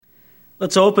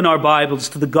Let's open our Bibles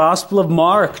to the Gospel of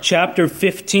Mark, chapter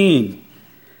 15.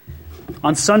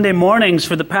 On Sunday mornings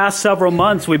for the past several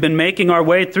months, we've been making our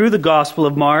way through the Gospel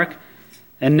of Mark,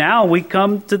 and now we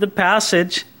come to the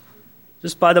passage,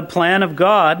 just by the plan of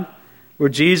God, where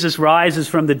Jesus rises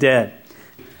from the dead.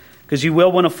 Because you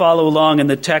will want to follow along in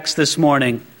the text this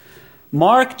morning.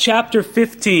 Mark chapter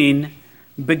 15,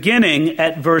 beginning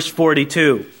at verse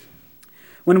 42.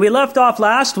 When we left off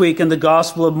last week in the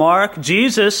Gospel of Mark,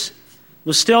 Jesus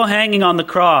was still hanging on the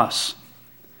cross.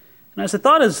 And as I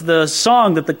thought as the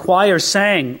song that the choir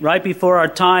sang right before our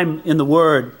time in the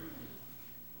Word,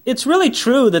 it's really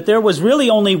true that there was really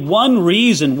only one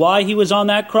reason why he was on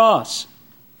that cross.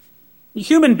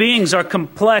 Human beings are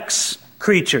complex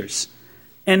creatures,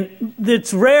 and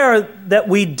it's rare that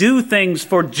we do things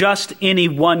for just any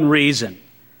one reason.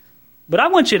 But I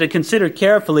want you to consider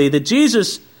carefully that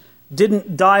Jesus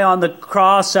didn't die on the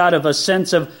cross out of a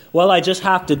sense of, well, I just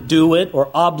have to do it,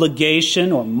 or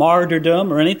obligation, or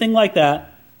martyrdom, or anything like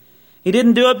that. He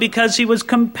didn't do it because he was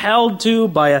compelled to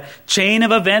by a chain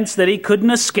of events that he couldn't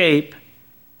escape.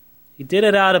 He did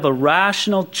it out of a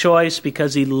rational choice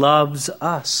because he loves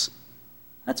us.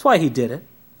 That's why he did it,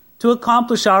 to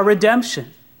accomplish our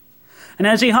redemption. And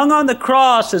as he hung on the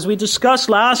cross, as we discussed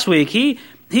last week, he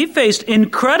faced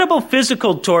incredible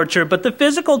physical torture, but the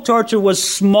physical torture was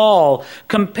small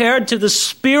compared to the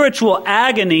spiritual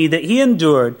agony that he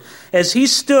endured as he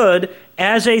stood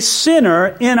as a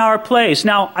sinner in our place.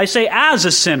 Now, I say as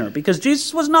a sinner because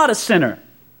Jesus was not a sinner.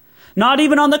 Not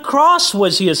even on the cross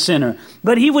was he a sinner,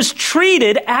 but he was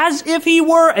treated as if he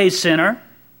were a sinner,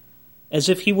 as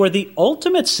if he were the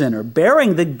ultimate sinner,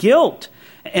 bearing the guilt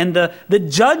and the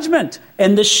judgment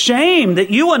and the shame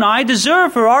that you and I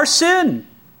deserve for our sin.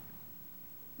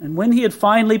 And when he had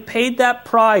finally paid that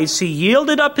price, he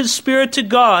yielded up his spirit to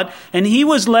God, and he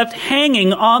was left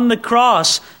hanging on the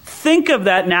cross. Think of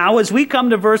that now as we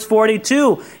come to verse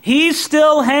 42. He's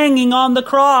still hanging on the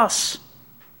cross.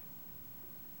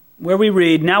 Where we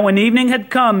read, "Now when evening had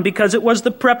come, because it was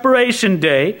the preparation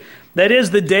day," that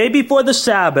is, the day before the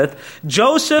Sabbath,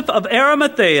 "Joseph of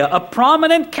Arimathea, a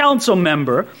prominent council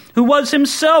member, who was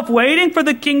himself waiting for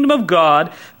the kingdom of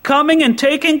God, coming and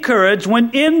taking courage,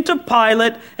 went in to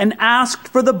Pilate and asked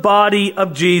for the body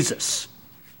of Jesus."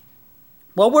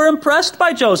 Well, we're impressed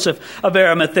by Joseph of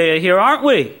Arimathea here, aren't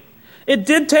we? It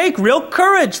did take real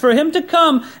courage for him to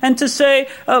come and to say,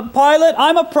 Pilate,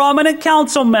 I'm a prominent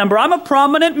council member. I'm a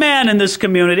prominent man in this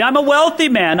community. I'm a wealthy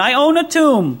man. I own a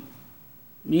tomb.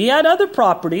 He had other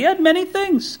property. He had many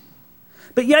things.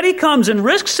 But yet he comes and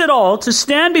risks it all to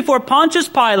stand before Pontius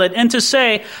Pilate and to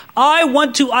say, I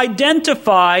want to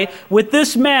identify with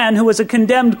this man who was a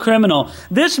condemned criminal.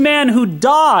 This man who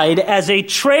died as a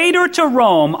traitor to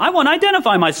Rome. I want to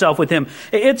identify myself with him.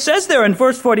 It says there in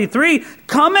verse 43,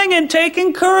 coming and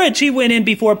taking courage, he went in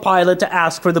before Pilate to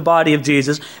ask for the body of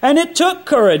Jesus. And it took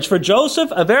courage for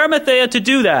Joseph of Arimathea to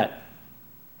do that.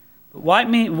 But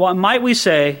why might we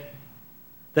say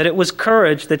that it was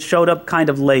courage that showed up kind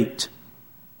of late?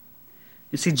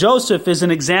 You see, Joseph is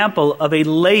an example of a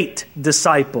late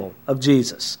disciple of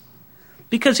Jesus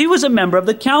because he was a member of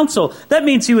the council. That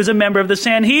means he was a member of the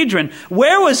Sanhedrin.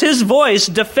 Where was his voice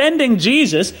defending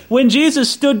Jesus when Jesus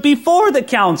stood before the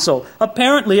council?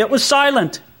 Apparently it was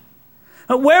silent.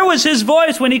 Where was his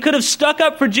voice when he could have stuck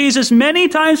up for Jesus many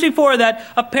times before that?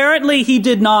 Apparently he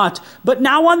did not. But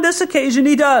now on this occasion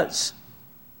he does.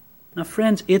 Now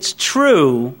friends, it's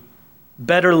true,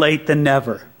 better late than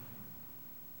never.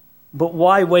 But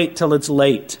why wait till it's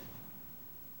late?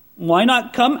 Why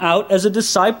not come out as a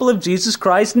disciple of Jesus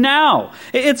Christ now?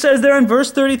 It says there in verse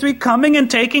 33, coming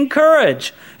and taking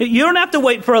courage. You don't have to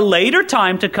wait for a later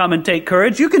time to come and take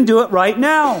courage. You can do it right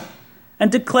now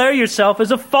and declare yourself as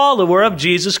a follower of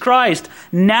Jesus Christ.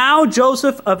 Now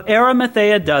Joseph of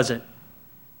Arimathea does it.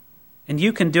 And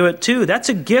you can do it too. That's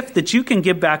a gift that you can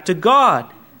give back to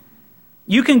God.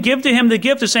 You can give to him the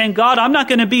gift of saying, God, I'm not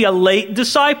going to be a late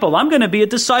disciple. I'm going to be a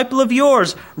disciple of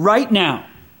yours right now.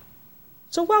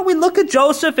 So while we look at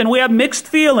Joseph and we have mixed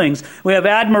feelings, we have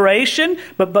admiration,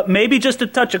 but maybe just a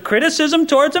touch of criticism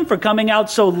towards him for coming out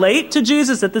so late to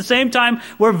Jesus. At the same time,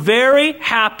 we're very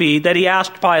happy that he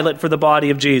asked Pilate for the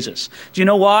body of Jesus. Do you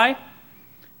know why?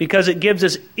 Because it gives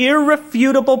us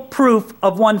irrefutable proof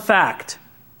of one fact.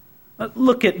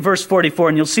 Look at verse 44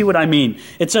 and you'll see what I mean.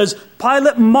 It says,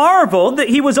 Pilate marveled that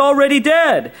he was already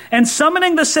dead. And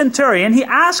summoning the centurion, he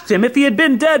asked him if he had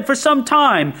been dead for some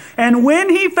time. And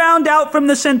when he found out from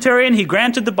the centurion, he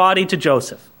granted the body to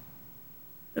Joseph.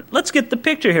 Let's get the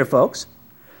picture here, folks.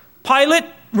 Pilate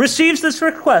receives this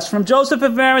request from Joseph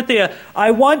of Arimathea.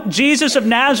 I want Jesus of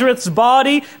Nazareth's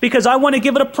body because I want to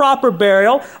give it a proper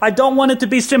burial. I don't want it to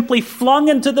be simply flung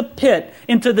into the pit,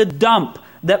 into the dump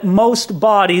that most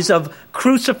bodies of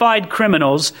crucified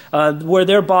criminals, where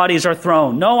their bodies are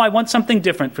thrown. No, I want something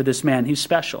different for this man. He's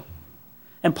special.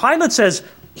 And Pilate says,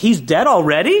 he's dead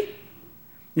already?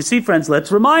 You see, friends,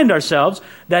 let's remind ourselves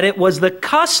that it was the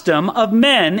custom of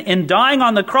men in dying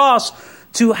on the cross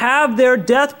to have their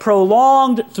death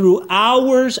prolonged through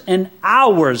hours and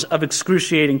hours of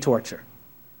excruciating torture.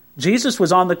 Jesus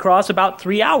was on the cross about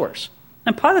 3 hours.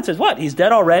 And Pilate says, what, he's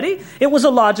dead already? It was a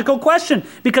logical question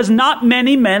because not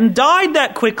many men died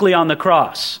that quickly on the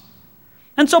cross.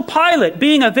 And so Pilate,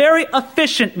 being a very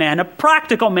efficient man, a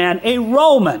practical man, a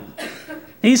Roman,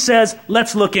 he says,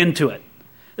 let's look into it.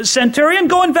 Centurion,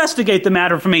 go investigate the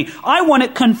matter for me. I want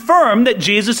it confirmed that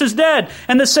Jesus is dead.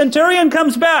 And the centurion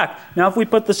comes back. Now, if we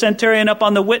put the centurion up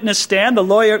on the witness stand, the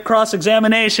lawyer at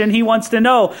cross-examination, he wants to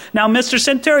know, now, Mr.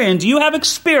 Centurion, do you have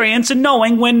experience in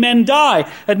knowing when men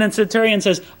die? And then centurion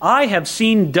says, I have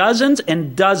seen dozens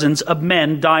and dozens of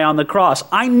men die on the cross.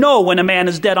 I know when a man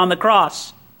is dead on the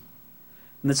cross.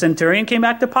 And the centurion came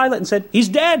back to Pilate and said, he's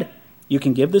dead. You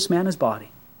can give this man his body.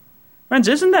 Friends,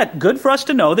 isn't that good for us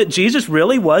to know that Jesus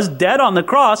really was dead on the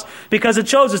cross because it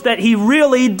shows us that he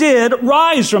really did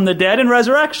rise from the dead in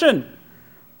resurrection?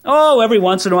 Oh, every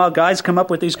once in a while, guys come up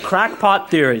with these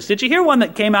crackpot theories. Did you hear one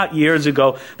that came out years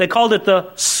ago? They called it the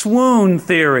swoon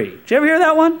theory. Did you ever hear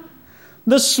that one?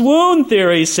 The swoon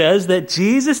theory says that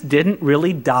Jesus didn't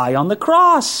really die on the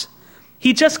cross.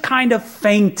 He just kind of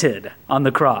fainted on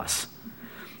the cross.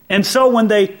 And so when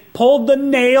they pulled the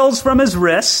nails from his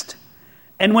wrist,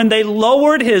 and when they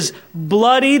lowered his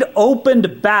bloodied,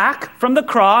 opened back from the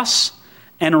cross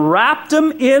and wrapped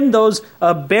him in those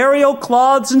burial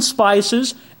cloths and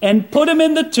spices and put him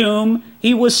in the tomb,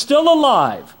 he was still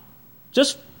alive,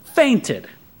 just fainted.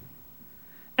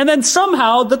 And then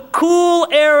somehow the cool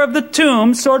air of the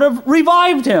tomb sort of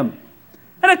revived him.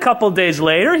 And a couple days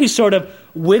later, he sort of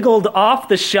wiggled off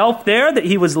the shelf there that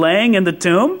he was laying in the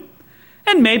tomb.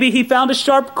 And maybe he found a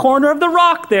sharp corner of the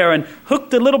rock there and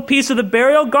hooked a little piece of the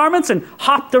burial garments and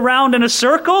hopped around in a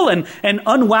circle and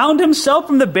unwound himself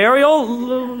from the burial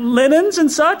linens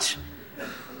and such.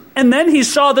 And then he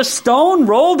saw the stone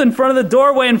rolled in front of the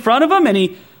doorway in front of him, and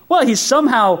he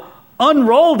somehow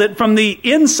unrolled it from the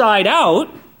inside out.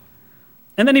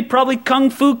 And then he probably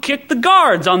kung fu kicked the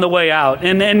guards on the way out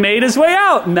and made his way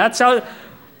out. And that's how...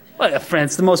 Well,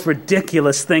 friends, the most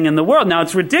ridiculous thing in the world. Now,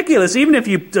 it's ridiculous. Even if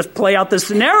you just play out the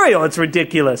scenario, it's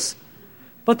ridiculous.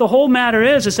 But the whole matter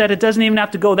is that it doesn't even have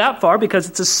to go that far because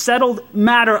it's a settled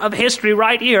matter of history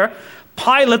right here.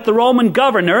 Pilate, the Roman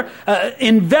governor,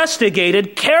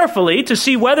 investigated carefully to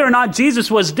see whether or not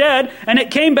Jesus was dead, and it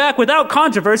came back without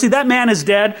controversy. That man is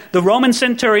dead. The Roman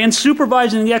centurion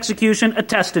supervising the execution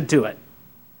attested to it.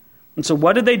 And so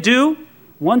what did they do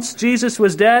once Jesus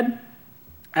was dead?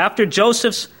 After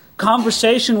Joseph's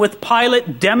conversation with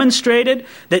Pilate demonstrated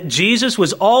that Jesus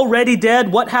was already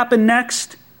dead, what happened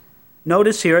next?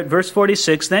 Notice here at verse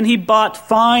 46, then he bought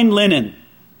fine linen,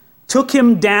 took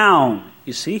him down.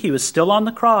 You see, he was still on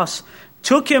the cross.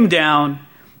 Took him down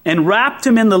and wrapped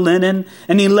him in the linen,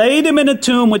 and he laid him in a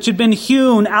tomb which had been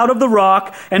hewn out of the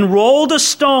rock, and rolled a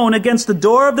stone against the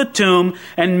door of the tomb.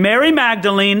 And Mary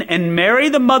Magdalene and Mary,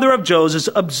 the mother of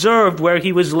Joseph, observed where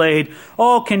he was laid.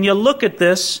 Oh, can you look at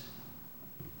this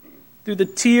through the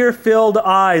tear-filled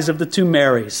eyes of the two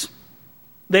Marys?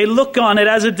 They look on it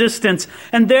as a distance,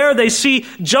 and there they see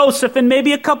Joseph and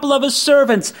maybe a couple of his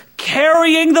servants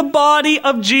carrying the body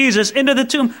of Jesus into the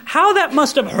tomb. How that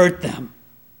must have hurt them.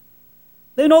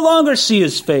 They no longer see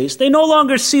his face. They no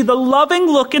longer see the loving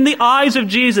look in the eyes of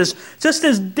Jesus. Just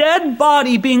his dead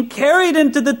body being carried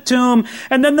into the tomb.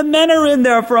 And then the men are in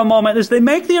there for a moment as they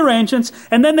make the arrangements.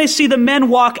 And then they see the men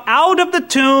walk out of the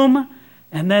tomb.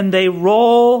 And then they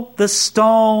roll the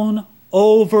stone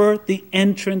over the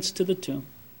entrance to the tomb.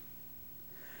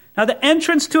 Now, the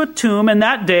entrance to a tomb in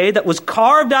that day that was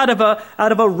carved out of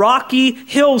a rocky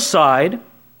hillside,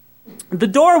 the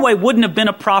doorway wouldn't have been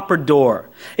a proper door.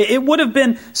 It would have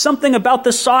been something about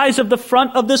the size of the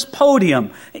front of this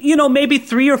podium. You know, maybe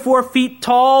 3 or 4 feet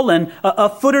tall and a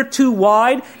foot or two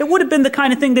wide. It would have been the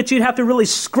kind of thing that you'd have to really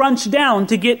scrunch down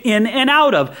to get in and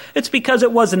out of. It's because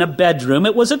it wasn't a bedroom.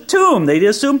 It was a tomb. They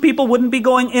assumed people wouldn't be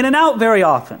going in and out very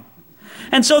often.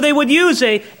 And so they would use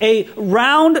a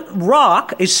round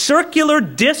rock, a circular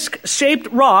disc-shaped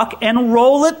rock, and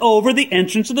roll it over the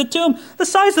entrance of the tomb. The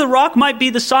size of the rock might be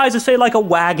the size of, say, like a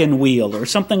wagon wheel or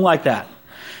something like that.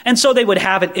 And so they would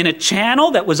have it in a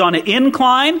channel that was on an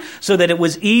incline so that it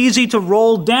was easy to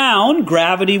roll down.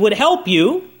 Gravity would help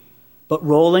you. But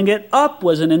rolling it up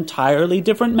was an entirely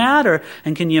different matter.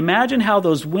 And can you imagine how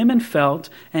those women felt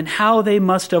and how they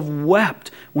must have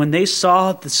wept when they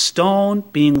saw the stone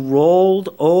being rolled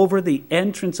over the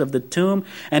entrance of the tomb,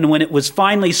 and when it was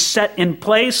finally set in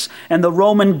place and the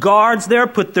Roman guards there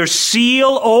put their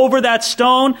seal over that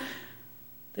stone?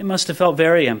 They must have felt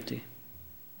very empty,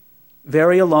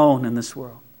 very alone in this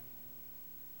world.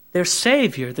 Their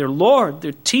Savior, their Lord,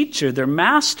 their teacher, their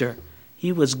master,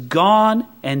 he was gone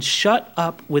and shut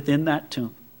up within that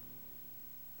tomb.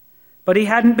 But he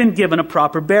hadn't been given a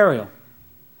proper burial.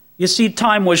 You see,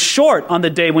 time was short on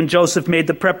the day when Joseph made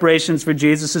the preparations for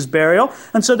Jesus' burial,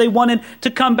 and so they wanted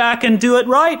to come back and do it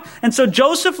right. And so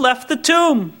Joseph left the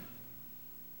tomb.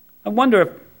 I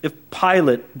wonder if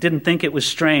Pilate didn't think it was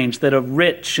strange that a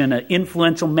rich and an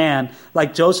influential man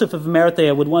like Joseph of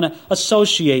Arimathea would want to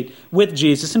associate with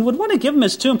Jesus and would want to give him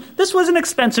his tomb. This was an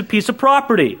expensive piece of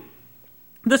property.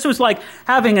 This was like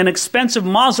having an expensive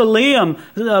mausoleum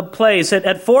place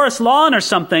at Forest Lawn or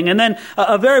something, and then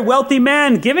a very wealthy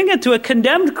man giving it to a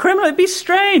condemned criminal. It'd be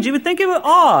strange. You would think it was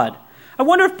odd. I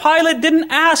wonder if Pilate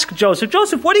didn't ask Joseph,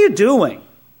 "Joseph, what are you doing?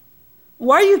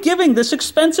 Why are you giving this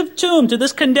expensive tomb to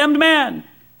this condemned man?"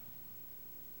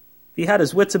 If he had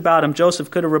his wits about him, Joseph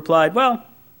could have replied, "Well,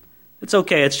 it's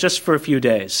okay. It's just for a few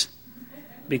days."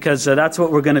 Because that's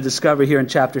what we're going to discover here in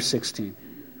chapter 16.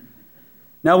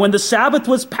 Now, when the Sabbath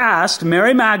was past,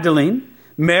 Mary Magdalene,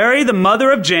 Mary, the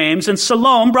mother of James, and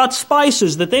Salome brought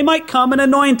spices that they might come and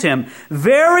anoint him.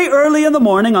 Very early in the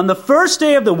morning, on the first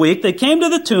day of the week, they came to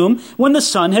the tomb when the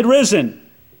sun had risen.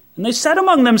 And they said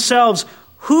among themselves,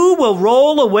 "Who will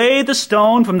roll away the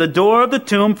stone from the door of the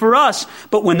tomb for us?"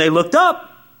 But when they looked up,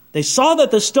 they saw that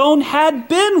the stone had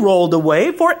been rolled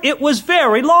away, for it was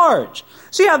very large.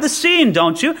 So you have the scene,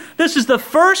 don't you? This is the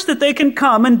first that they can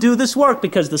come and do this work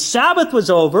because the Sabbath was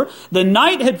over, the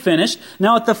night had finished.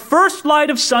 Now at the first light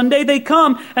of Sunday, they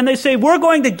come and they say, "We're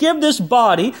going to give this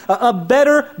body a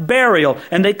better burial."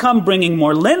 And they come bringing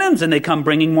more linens and they come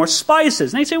bringing more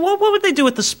spices. And they say, well, what would they do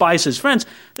with the spices? Friends,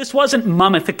 this wasn't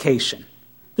mummification.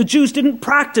 The Jews didn't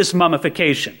practice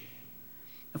mummification.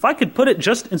 If I could put it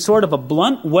just in sort of a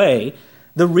blunt way,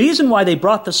 the reason why they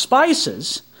brought the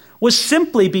spices was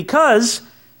simply because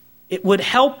it would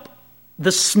help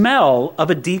the smell of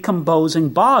a decomposing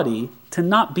body to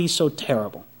not be so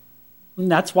terrible.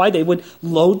 And that's why they would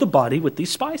load the body with these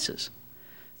spices.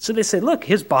 So they say, look,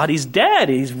 his body's dead.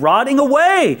 He's rotting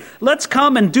away. Let's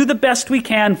come and do the best we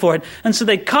can for it. And so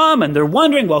they come and they're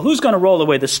wondering, well, who's going to roll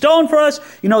away the stone for us?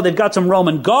 You know, they've got some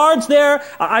Roman guards there.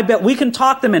 I bet we can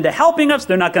talk them into helping us.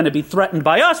 They're not going to be threatened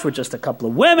by us. We're just a couple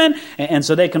of women. And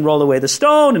so they can roll away the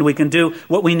stone and we can do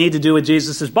what we need to do with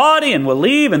Jesus' body and we'll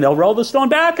leave and they'll roll the stone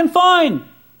back and fine.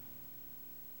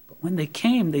 But when they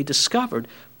came, they discovered,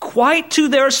 quite to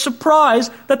their surprise,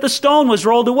 that the stone was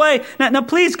rolled away. Now,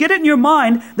 please get it in your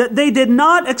mind that they did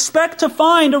not expect to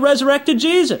find a resurrected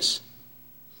Jesus.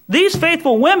 These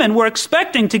faithful women were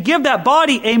expecting to give that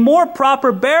body a more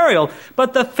proper burial,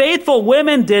 but the faithful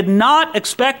women did not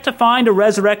expect to find a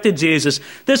resurrected Jesus.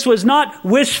 This was not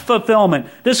wish fulfillment.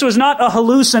 This was not a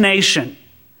hallucination.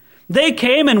 They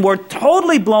came and were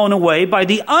totally blown away by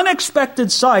the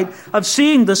unexpected sight of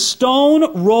seeing the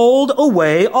stone rolled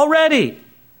away already.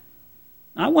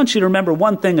 I want you to remember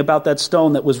one thing about that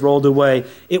stone that was rolled away.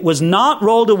 It was not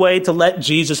rolled away to let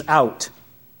Jesus out.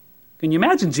 Can you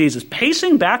imagine Jesus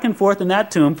pacing back and forth in that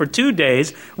tomb for 2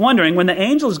 days, wondering when the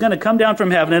angel is going to come down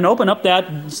from heaven and open up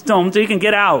that stone so he can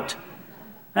get out?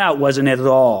 That wasn't it at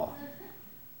all.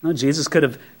 No, Jesus could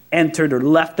have entered or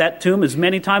left that tomb as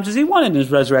many times as he wanted in his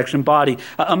resurrection body.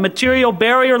 A material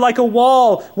barrier like a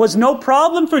wall was no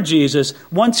problem for Jesus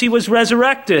once he was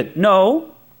resurrected. No.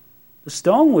 The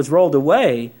stone was rolled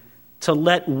away to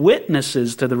let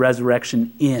witnesses to the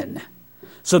resurrection in,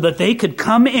 so that they could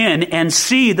come in and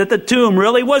see that the tomb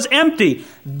really was empty.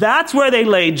 That's where they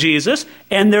laid Jesus,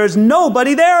 and there's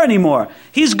nobody there anymore.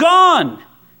 He's gone.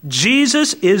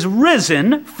 Jesus is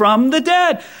risen from the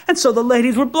dead. And so the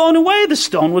ladies were blown away. The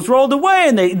stone was rolled away,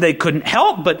 and they couldn't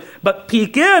help but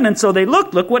peek in. And so they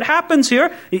looked. Look what happens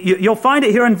here. You'll find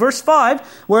it here in verse 5,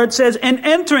 where it says, "And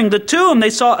entering the tomb, they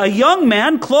saw a young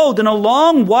man clothed in a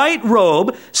long white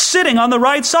robe sitting on the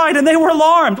right side." And they were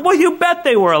alarmed. Well, you bet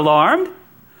they were alarmed.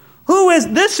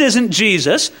 This isn't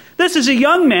Jesus. This is a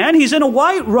young man. He's in a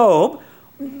white robe.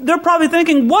 They're probably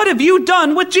thinking, what have you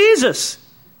done with Jesus?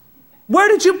 Where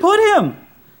did you put him?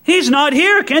 He's not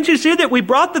here. Can't you see that we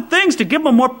brought the things to give him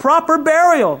a more proper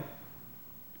burial?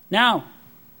 Now,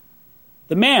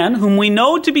 the man whom we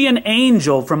know to be an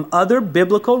angel from other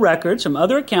biblical records, from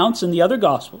other accounts in the other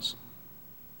Gospels,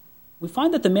 we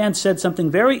find that the man said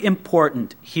something very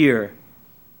important here.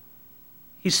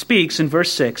 He speaks in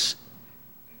verse 6.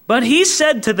 But he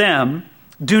said to them,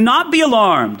 "Do not be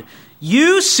alarmed.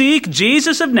 You seek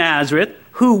Jesus of Nazareth,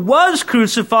 who was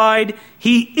crucified.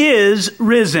 He is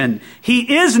risen.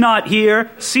 He is not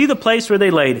here. See the place where they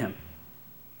laid him."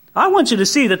 I want you to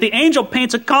see that the angel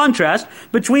paints a contrast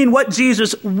between what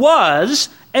Jesus was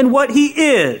and what he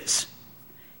is.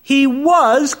 He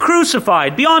was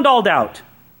crucified, beyond all doubt.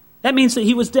 That means that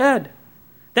he was dead.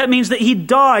 That means that he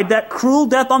died that cruel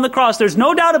death on the cross. There's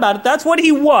no doubt about it. That's what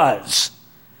he was.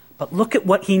 But look at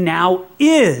what he now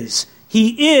is.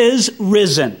 He is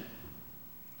risen.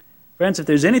 Friends, if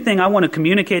there's anything I want to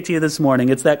communicate to you this morning,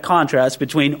 it's that contrast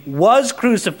between was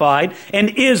crucified and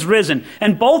is risen.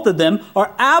 And both of them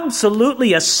are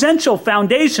absolutely essential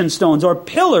foundation stones or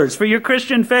pillars for your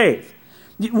Christian faith.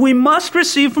 We must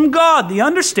receive from God the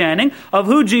understanding of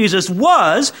who Jesus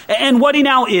was and what he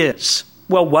now is.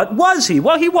 Well, what was he?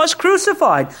 Well, he was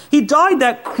crucified. He died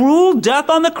that cruel death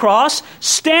on the cross,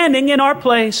 standing in our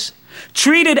place,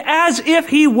 treated as if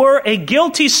he were a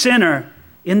guilty sinner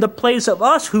in the place of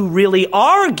us who really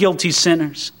are guilty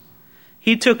sinners.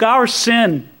 He took our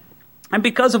sin, and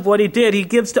because of what he did, he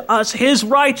gives to us his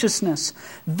righteousness.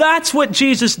 That's what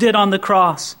Jesus did on the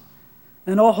cross.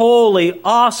 And a holy,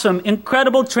 awesome,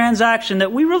 incredible transaction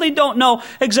that we really don't know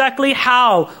exactly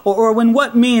how or in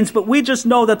what means, but we just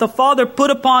know that the Father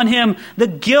put upon him the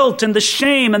guilt and the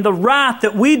shame and the wrath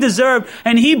that we deserved,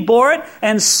 and he bore it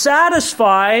and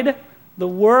satisfied the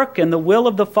work and the will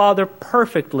of the Father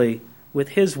perfectly with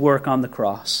his work on the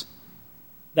cross.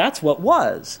 That's what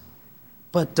was.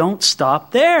 But don't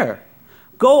stop there.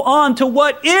 Go on to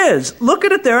what is. Look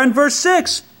at it there in verse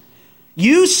 6.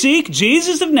 You seek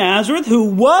Jesus of Nazareth, who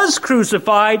was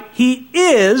crucified. He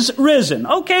is risen.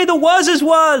 Okay, the was is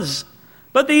was,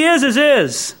 but the is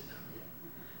is.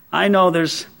 I know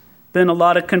there's been a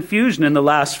lot of confusion in the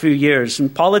last few years,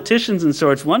 and politicians and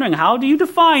sorts wondering, how do you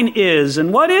define is,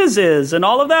 and what is, and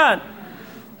all of that?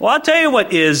 Well, I'll tell you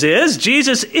what is.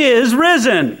 Jesus is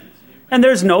risen, and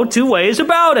there's no two ways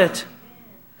about it.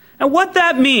 And what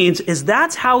that means is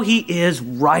that's how he is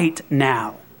right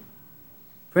now.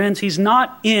 Friends, he's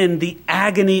not in the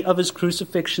agony of his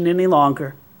crucifixion any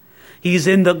longer. He's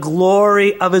in the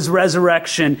glory of his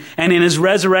resurrection and in his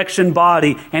resurrection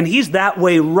body. And he's that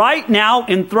way right now,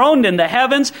 enthroned in the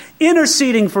heavens,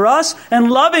 interceding for us and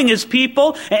loving his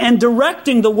people and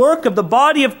directing the work of the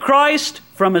body of Christ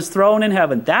from his throne in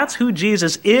heaven. That's who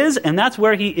Jesus is, and that's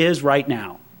where he is right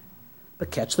now.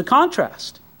 But catch the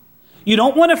contrast. You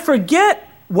don't want to forget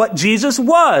what Jesus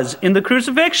was in the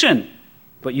crucifixion,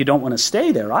 but you don't want to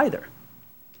stay there either.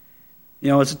 You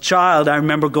know, as a child, I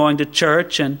remember going to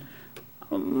church, and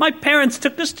my parents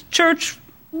took us to church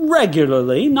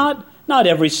regularly, not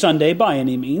every Sunday by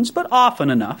any means, but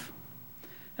often enough.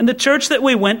 And the church that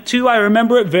we went to, I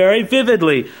remember it very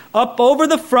vividly. Up over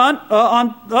the front,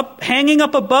 hanging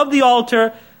up above the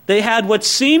altar, they had what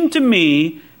seemed to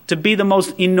me to be the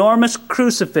most enormous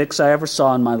crucifix I ever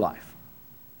saw in my life.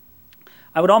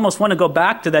 I would almost want to go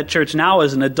back to that church now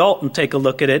as an adult and take a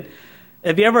look at it.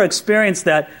 Have you ever experienced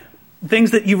that?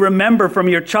 Things that you remember from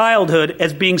your childhood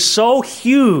as being so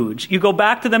huge, you go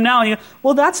back to them now and you go,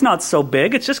 well, that's not so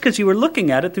big. It's just because you were looking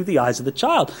at it through the eyes of the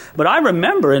child. But I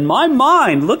remember in my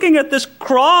mind looking at this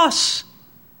cross.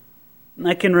 And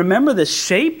I can remember the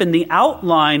shape and the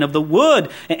outline of the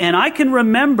wood. And I can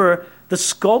remember the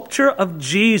sculpture of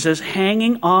Jesus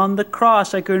hanging on the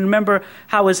cross. I can remember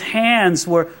how his hands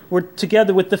were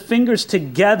together with the fingers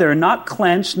together, not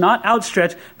clenched, not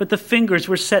outstretched, but the fingers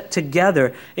were set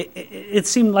together. It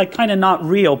seemed like kind of not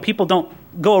real. People don't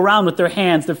go around with their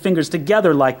fingers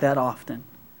together like that often.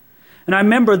 And I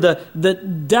remember the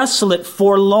desolate,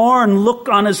 forlorn look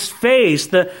on his face,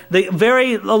 the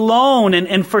very alone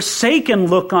and forsaken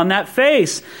look on that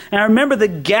face. And I remember the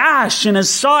gash in his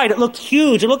side. It looked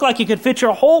huge. It looked like you could fit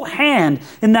your whole hand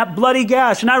in that bloody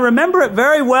gash. And I remember it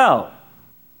very well.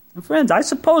 And friends, I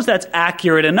suppose that's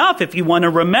accurate enough if you want to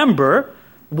remember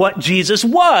what Jesus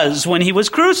was when he was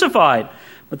crucified.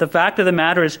 But the fact of the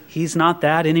matter is, he's not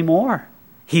that anymore.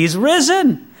 He's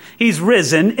risen. He's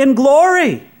risen in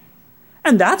glory.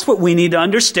 And that's what we need to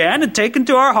understand and take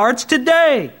into our hearts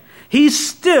today. He's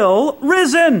still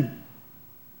risen.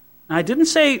 I didn't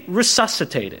say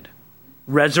resuscitated.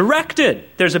 Resurrected.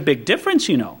 There's a big difference,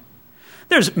 you know.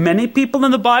 There's many people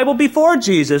in the Bible before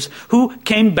Jesus who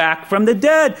came back from the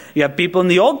dead. You have people in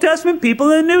the Old Testament,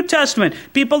 people in the New Testament,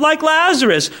 people like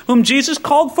Lazarus, whom Jesus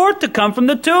called forth to come from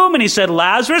the tomb. And he said,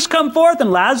 Lazarus, come forth.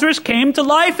 And Lazarus came to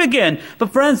life again.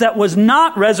 But friends, that was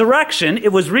not resurrection.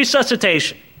 It was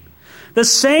resuscitation. The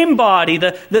same body,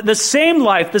 the same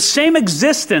life, the same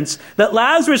existence that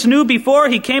Lazarus knew before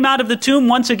he came out of the tomb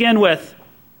once again with.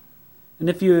 And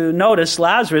if you notice,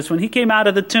 Lazarus, when he came out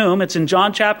of the tomb, it's in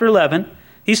John chapter 11,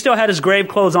 he still had his grave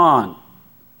clothes on.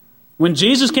 When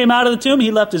Jesus came out of the tomb,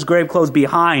 he left his grave clothes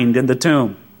behind in the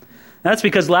tomb. That's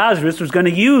because Lazarus was going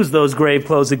to use those grave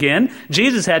clothes again.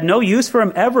 Jesus had no use for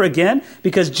him ever again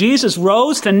because Jesus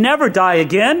rose to never die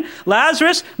again.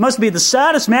 Lazarus must be the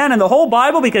saddest man in the whole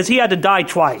Bible because he had to die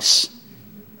twice.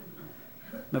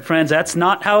 But friends, that's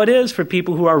not how it is for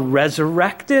people who are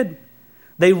resurrected.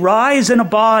 They rise in a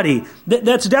body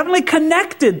that's definitely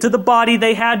connected to the body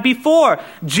they had before.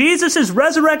 Jesus'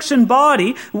 resurrection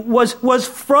body was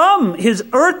from his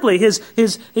earthly,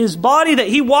 his body that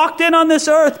he walked in on this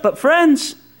earth. But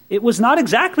friends, it was not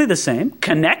exactly the same.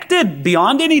 Connected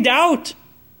beyond any doubt.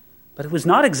 But it was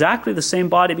not exactly the same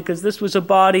body because this was a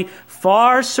body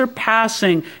far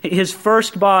surpassing his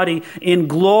first body in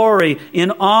glory, in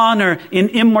honor, in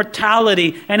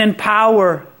immortality, and in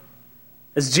power.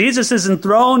 As Jesus is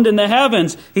enthroned in the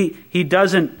heavens, he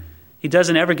doesn't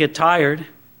ever get tired.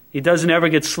 He doesn't ever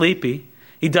get sleepy.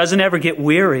 He doesn't ever get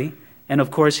weary. And of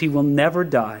course, he will never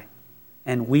die.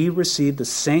 And we receive the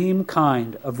same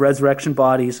kind of resurrection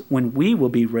bodies when we will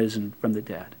be risen from the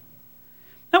dead.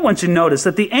 I want you to notice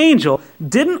that the angel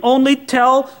didn't only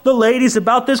tell the ladies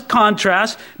about this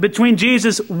contrast between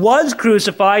Jesus was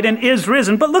crucified and is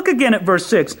risen, but look again at verse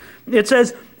 6. It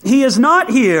says, he is not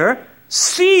here.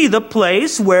 See the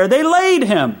place where they laid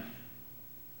him.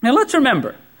 Now let's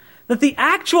remember that the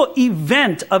actual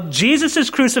event of Jesus'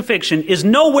 crucifixion is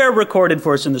nowhere recorded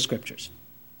for us in the Scriptures.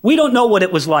 We don't know what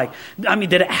it was like. I mean,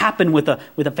 did it happen with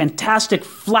a fantastic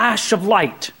flash of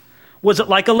light? Was it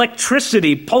like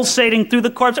electricity pulsating through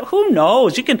the corpse? Who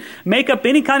knows? You can make up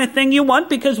any kind of thing you want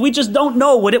because we just don't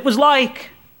know what it was like.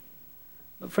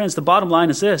 But friends, the bottom line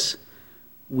is this.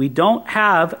 We don't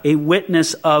have a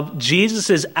witness of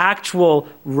Jesus' actual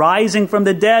rising from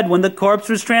the dead when the corpse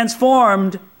was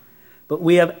transformed, but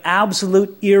we have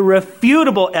absolute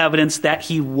irrefutable evidence that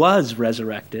he was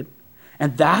resurrected.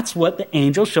 And that's what the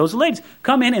angel shows the ladies.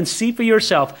 Come in and see for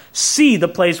yourself. See the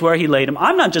place where he laid him.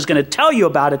 I'm not just going to tell you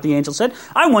about it, the angel said.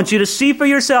 I want you to see for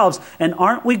yourselves. And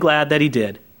aren't we glad that he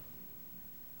did?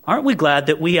 Aren't we glad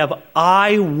that we have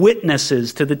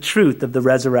eyewitnesses to the truth of the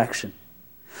resurrection?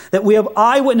 That we have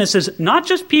eyewitnesses, not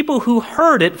just people who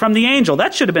heard it from the angel.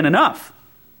 That should have been enough.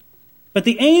 But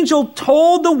the angel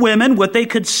told the women what they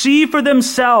could see for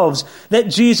themselves, that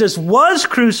Jesus was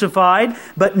crucified,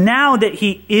 but now that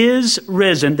he is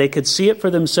risen, they could see it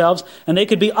for themselves, and they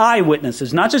could be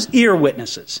eyewitnesses, not just ear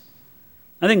witnesses.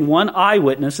 I think one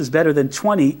eyewitness is better than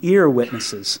 20 ear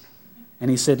witnesses.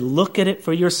 And he said, look at it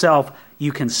for yourself,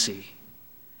 you can see.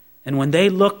 And when they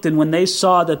looked and when they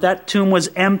saw that that tomb was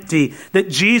empty, that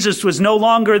Jesus was no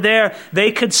longer there,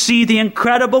 they could see the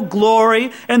incredible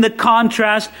glory and the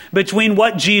contrast between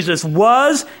what Jesus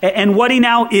was and what he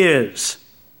now is.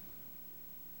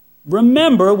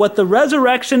 Remember what the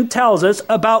resurrection tells us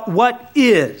about what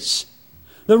is.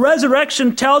 The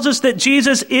resurrection tells us that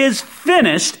Jesus is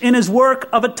finished in his work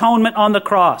of atonement on the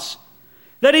cross,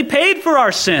 that he paid for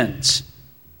our sins.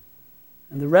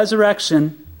 And the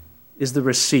resurrection is the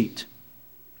receipt.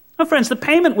 Now, friends, the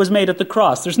payment was made at the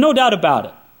cross. There's no doubt about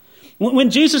it. When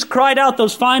Jesus cried out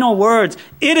those final words,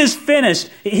 it is finished,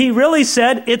 he really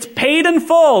said, it's paid in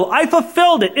full. I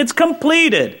fulfilled it. It's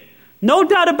completed. No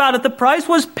doubt about it. The price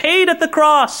was paid at the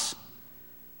cross.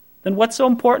 Then what's so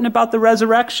important about the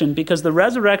resurrection? Because the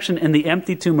resurrection and the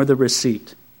empty tomb are the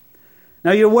receipt.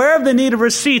 Now, you're aware of the need of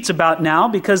receipts about now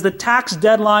because the tax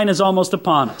deadline is almost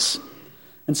upon us.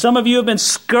 And some of you have been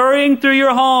scurrying through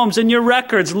your homes and your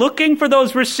records looking for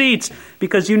those receipts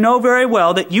because you know very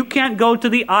well that you can't go to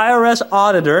the IRS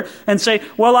auditor and say,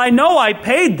 well, I know I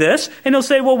paid this. And he'll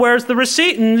say, well, where's the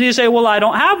receipt? And you say, well, I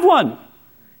don't have one.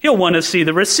 He'll want to see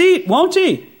the receipt, won't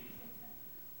he?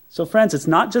 So friends, it's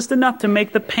not just enough to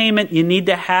make the payment. You need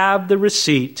to have the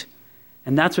receipt.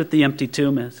 And that's what the empty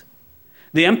tomb is.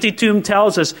 The empty tomb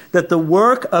tells us that the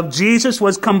work of Jesus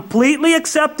was completely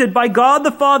accepted by God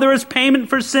the Father as payment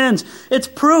for sins. It's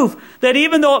proof that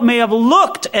even though it may have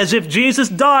looked as if Jesus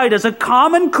died as a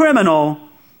common criminal,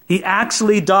 he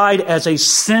actually died as a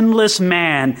sinless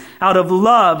man out of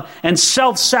love and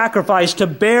self-sacrifice to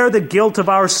bear the guilt of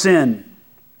our sin.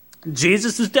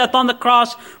 Jesus' death on the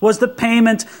cross was the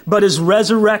payment, but his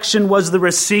resurrection was the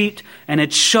receipt, and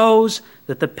it shows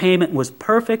that the payment was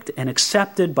perfect and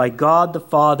accepted by God the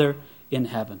Father in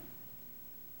heaven.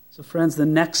 So friends, the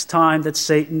next time that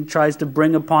Satan tries to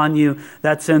bring upon you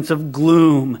that sense of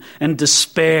gloom and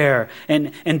despair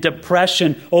and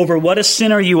depression over what a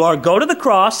sinner you are, go to the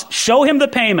cross, show him the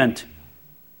payment.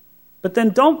 But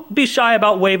then don't be shy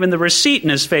about waving the receipt in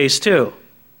his face too.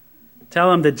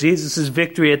 Tell him that Jesus'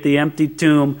 victory at the empty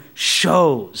tomb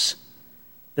shows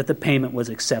that the payment was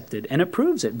accepted, and it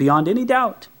proves it beyond any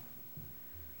doubt.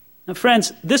 Now,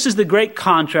 friends, this is the great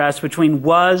contrast between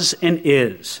was and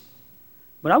is.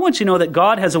 But I want you to know that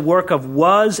God has a work of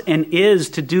was and is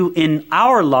to do in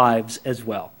our lives as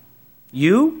well.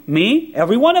 You, me,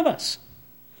 every one of us.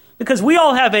 Because we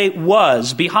all have a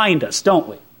was behind us, don't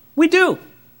we? We do.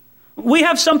 We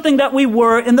have something that we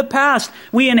were in the past.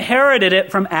 We inherited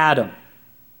it from Adam.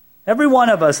 Every one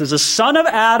of us is a son of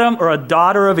Adam or a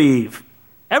daughter of Eve.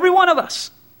 Every one of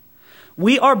us.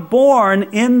 We are born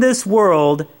in this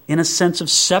world in a sense of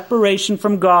separation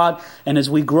from God. And as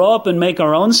we grow up and make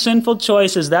our own sinful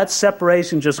choices, that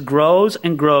separation just grows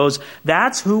and grows.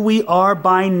 That's who we are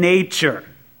by nature.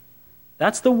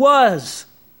 That's the was.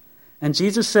 And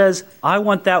Jesus says, I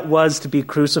want that was to be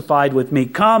crucified with me.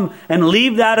 Come and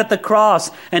leave that at the cross,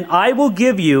 and I will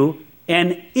give you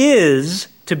an is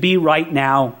to be right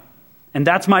now. And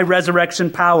that's my resurrection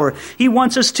power. He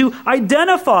wants us to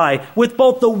identify with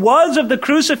both the was of the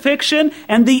crucifixion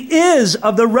and the is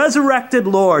of the resurrected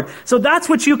Lord. So that's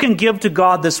what you can give to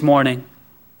God this morning.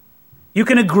 You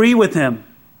can agree with him.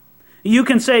 You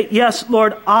can say, yes,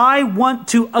 Lord, I want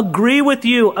to agree with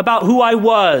you about who I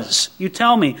was. You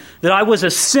tell me that I was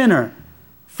a sinner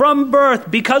from birth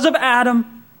because of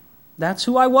Adam. That's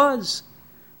who I was.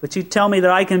 But you tell me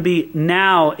that I can be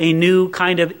now a new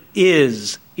kind of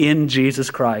is in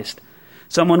Jesus Christ.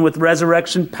 Someone with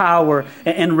resurrection power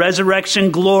and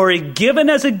resurrection glory given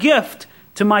as a gift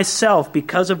to myself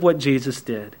because of what Jesus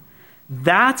did.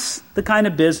 That's the kind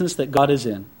of business that God is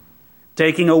in.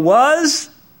 Taking a was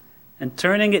and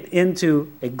turning it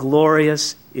into a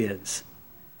glorious is.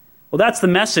 Well, that's the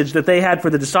message that they had for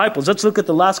the disciples. Let's look at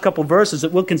the last couple verses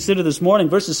that we'll consider this morning,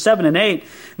 verses 7 and 8.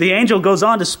 The angel goes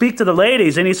on to speak to the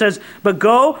ladies, and he says, but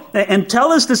go and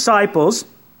tell his disciples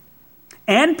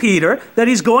and Peter that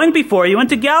he's going before you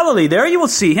into Galilee. There you will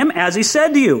see him as he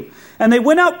said to you. And they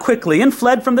went out quickly and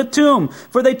fled from the tomb,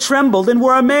 for they trembled and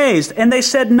were amazed. And they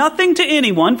said nothing to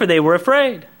anyone, for they were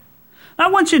afraid. I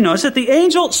want you to notice that the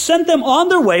angel sent them on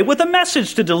their way with a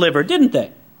message to deliver, didn't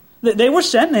they? They were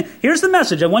sent, and here's the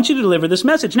message. I want you to deliver this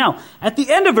message. Now, at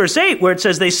the end of verse 8, where it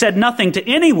says they said nothing to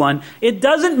anyone, it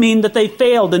doesn't mean that they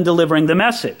failed in delivering the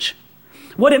message.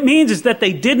 What it means is that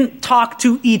they didn't talk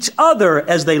to each other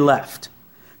as they left.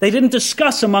 They didn't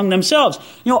discuss among themselves.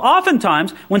 You know,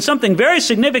 oftentimes, when something very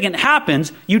significant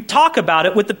happens, you talk about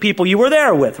it with the people you were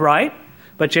there with, right?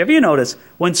 But have you noticed,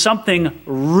 when something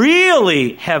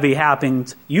really heavy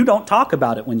happens, you don't talk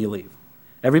about it when you leave.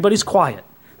 Everybody's quiet.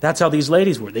 That's how these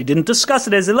ladies were. They didn't discuss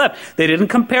it as they left. They didn't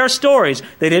compare stories.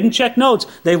 They didn't check notes.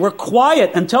 They were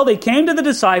quiet until they came to the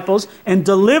disciples and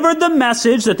delivered the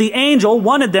message that the angel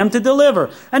wanted them to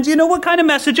deliver. And do you know what kind of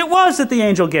message it was that the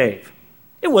angel gave?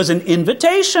 It was an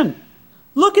invitation.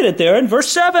 Look at it there in verse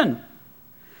 7.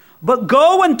 But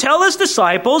go and tell his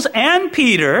disciples and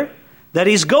Peter that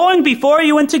he's going before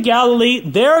you into Galilee.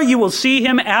 There you will see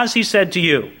him as he said to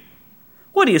you.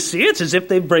 What do you see? It's as if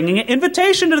they're bringing an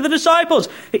invitation to the disciples.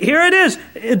 Here it is.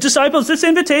 Disciples, this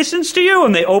invitation's to you.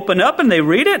 And they open up and they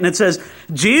read it. And it says,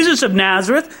 Jesus of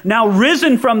Nazareth, now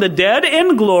risen from the dead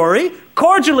in glory,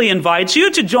 cordially invites you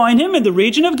to join him in the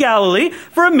region of Galilee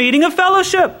for a meeting of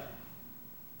fellowship.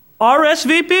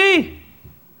 RSVP.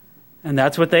 And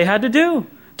that's what they had to do,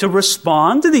 to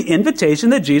respond to the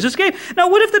invitation that Jesus gave. Now,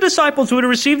 what if the disciples would have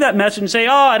received that message and say,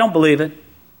 oh, I don't believe it.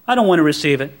 I don't want to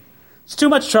receive it. It's too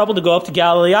much trouble to go up to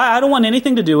Galilee. I don't want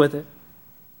anything to do with it.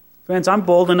 Friends, I'm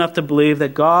bold enough to believe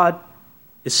that God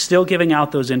is still giving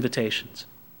out those invitations.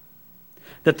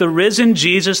 That the risen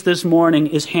Jesus this morning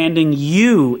is handing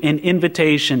you an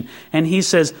invitation. And he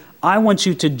says, I want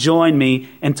you to join me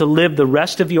and to live the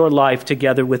rest of your life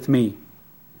together with me.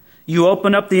 You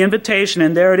open up the invitation,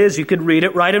 and there it is. You could read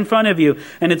it right in front of you.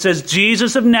 And it says,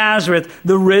 Jesus of Nazareth,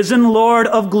 the risen Lord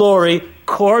of glory,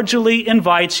 cordially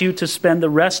invites you to spend the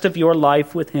rest of your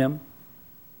life with him.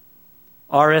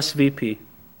 RSVP.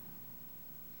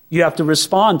 You have to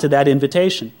respond to that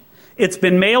invitation. It's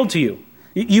been mailed to you.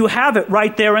 You have it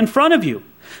right there in front of you.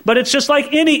 But it's just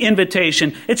like any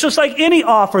invitation. It's just like any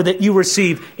offer that you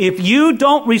receive. If you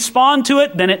don't respond to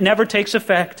it, then it never takes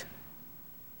effect.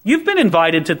 You've been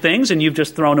invited to things and you've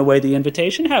just thrown away the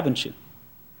invitation, haven't you?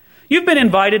 You've been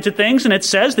invited to things and it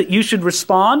says that you should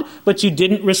respond, but you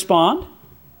didn't respond.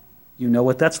 You know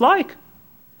what that's like.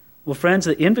 Well, friends,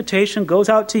 the invitation goes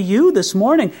out to you this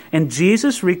morning, and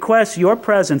Jesus requests your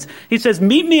presence. He says,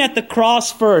 meet me at the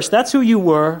cross first. That's who you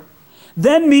were.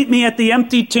 Then meet me at the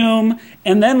empty tomb,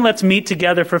 and then let's meet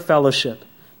together for fellowship.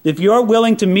 If you're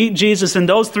willing to meet Jesus in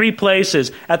those three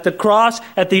places, at the cross,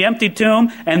 at the empty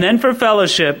tomb, and then for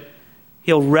fellowship,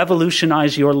 he'll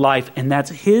revolutionize your life, and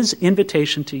that's his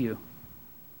invitation to you.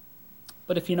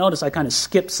 But if you notice, I kind of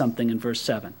skipped something in verse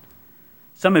 7.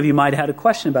 Some of you might have had a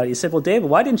question about it. You said, well, David,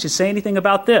 why didn't you say anything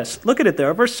about this? Look at it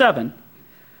there, verse 7.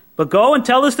 But go and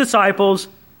tell his disciples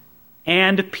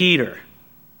and Peter.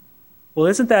 Well,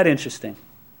 isn't that interesting?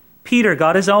 Peter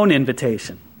got his own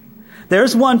invitation.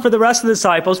 There's one for the rest of the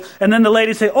disciples, and then the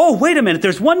ladies say, oh, wait a minute,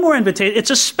 there's one more invitation.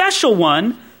 It's a special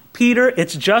one. Peter,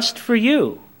 it's just for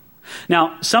you.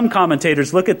 Now, some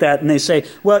commentators look at that and they say,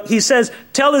 well, he says,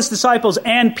 tell his disciples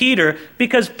and Peter,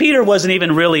 because Peter wasn't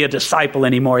even really a disciple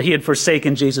anymore. He had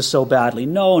forsaken Jesus so badly.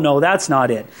 No, that's not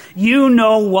it. You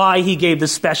know why he gave the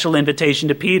special invitation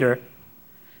to Peter.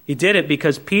 He did it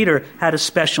because Peter had a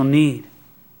special need.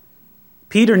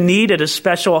 Peter needed a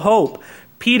special hope.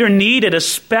 Peter needed a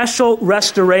special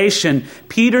restoration.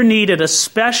 Peter needed a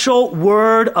special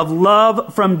word of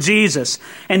love from Jesus.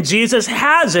 And Jesus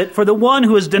has it for the one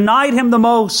who has denied him the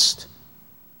most.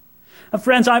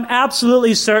 Friends, I'm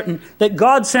absolutely certain that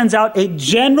God sends out a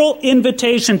general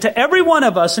invitation to every one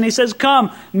of us. And he says,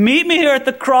 come, meet me here at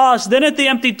the cross, then at the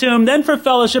empty tomb, then for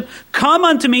fellowship. Come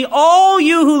unto me, all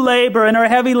you who labor and are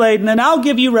heavy laden, and I'll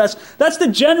give you rest. That's the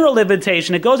general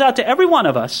invitation. It goes out to every one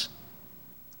of us.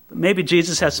 But maybe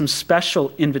Jesus has some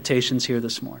special invitations here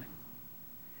this morning.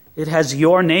 It has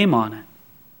your name on it.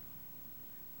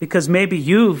 Because maybe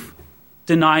you've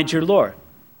denied your Lord.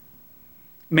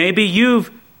 Maybe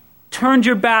you've turned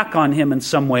your back on him in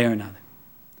some way or another.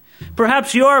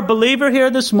 Perhaps you're a believer here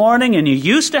this morning and you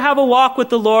used to have a walk with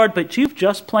the Lord, but you've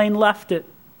just plain left it.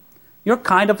 You're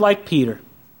kind of like Peter.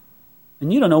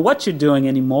 And you don't know what you're doing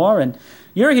anymore. And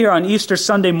you're here on Easter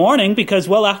Sunday morning because,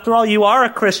 well, after all, you are a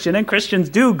Christian, and Christians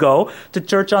do go to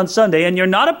church on Sunday, and you're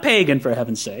not a pagan, for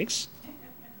heaven's sakes.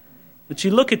 But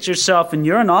you look at yourself, and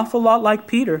you're an awful lot like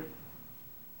Peter.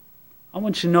 I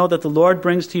want you to know that the Lord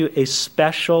brings to you a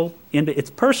special, it's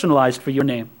personalized for your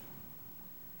name.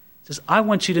 He says, I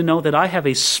want you to know that I have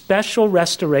a special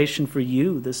restoration for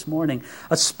you this morning,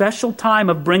 a special time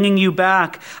of bringing you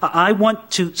back. I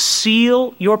want to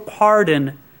seal your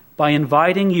pardon by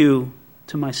inviting you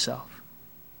to myself.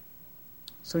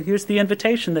 So here's the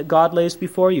invitation that God lays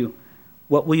before you.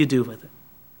 What will you do with it?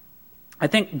 I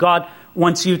think God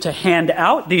wants you to hand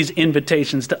out these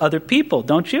invitations to other people,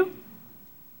 don't you?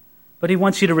 But he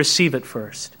wants you to receive it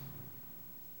first.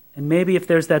 And maybe if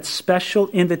there's that special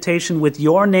invitation with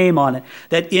your name on it,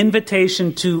 that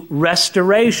invitation to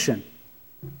restoration,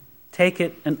 take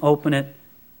it and open it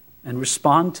and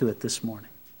respond to it this morning.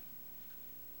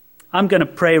 I'm going to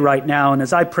pray right now, and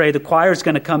as I pray, the choir's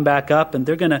going to come back up, and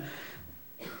they're going to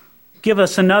give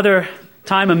us another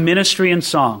time of ministry and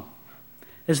song.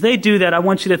 As they do that, I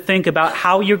want you to think about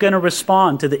how you're going to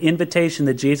respond to the invitation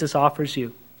that Jesus offers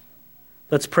you.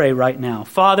 Let's pray right now.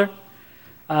 Father,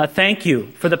 thank you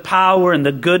for the power and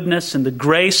the goodness and the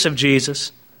grace of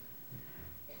Jesus.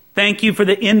 Thank you for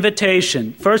the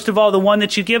invitation. First of all, the one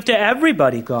that you give to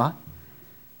everybody, God.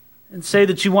 And say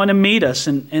that you want to meet us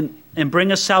and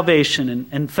bring us salvation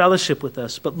and fellowship with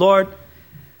us. But Lord,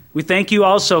 we thank you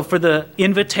also for the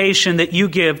invitation that you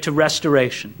give to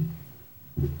restoration.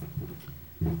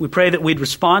 We pray that we'd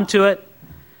respond to it,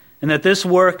 and that this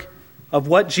work of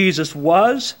what Jesus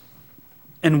was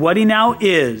and what he now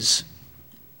is,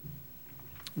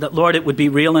 that, Lord, it would be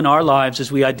real in our lives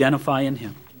as we identify in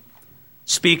him.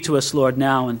 Speak to us, Lord,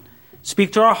 now, and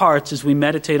speak to our hearts as we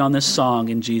meditate on this song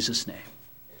in Jesus' name.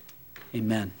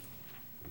 Amen.